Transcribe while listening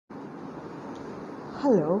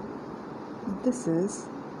Hello, this is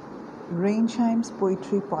Rain Chimes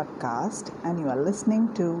Poetry Podcast, and you are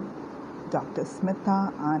listening to Dr.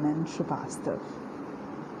 Smitha Anand Srivastav.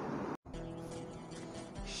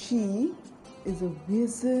 She is a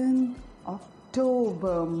vision of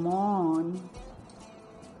October morn.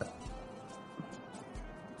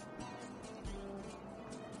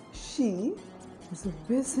 She is a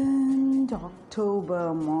wizened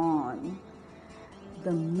October morn.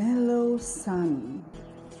 The mellow sun,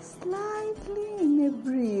 slightly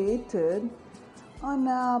inebriated on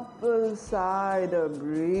apple cider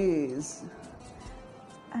breeze.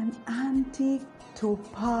 An antique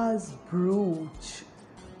topaz brooch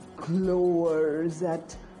glowers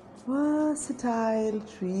at versatile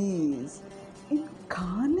trees in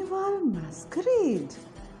carnival masquerade,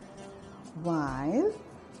 while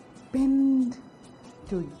pinned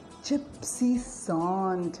to gypsy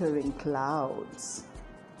sauntering clouds,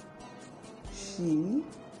 she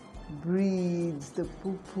breathes the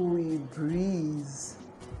poo-pooey breeze,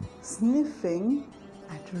 sniffing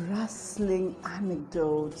at rustling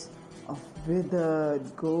anecdotes of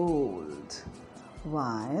withered gold,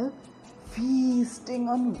 while feasting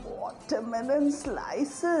on watermelon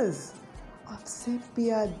slices of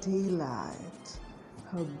sepia daylight.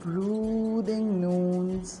 Her brooding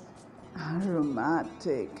noons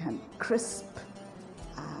aromatic and crisp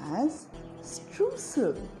as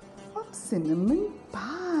streusel of cinnamon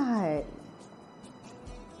pie.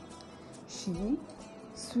 She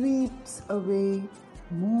sweeps away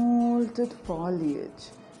molted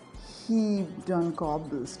foliage heaped on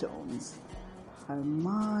cobblestones, her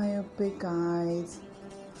myopic eyes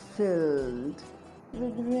filled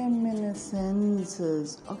with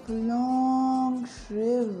reminiscences of a long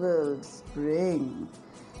shriveled spring,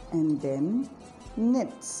 and then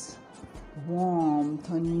knits warmth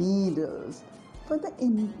on needles for the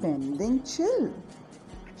impending chill.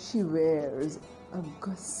 She wears a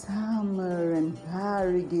gossamer and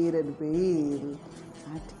variegated veil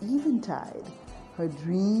at eventide, her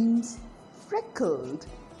dreams freckled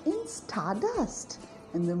in stardust,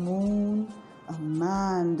 and the moon a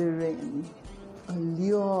mandarin,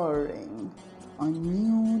 alluring on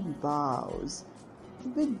nude boughs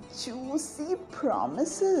with juicy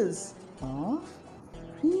promises of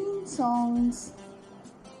green songs.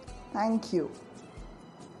 Thank you.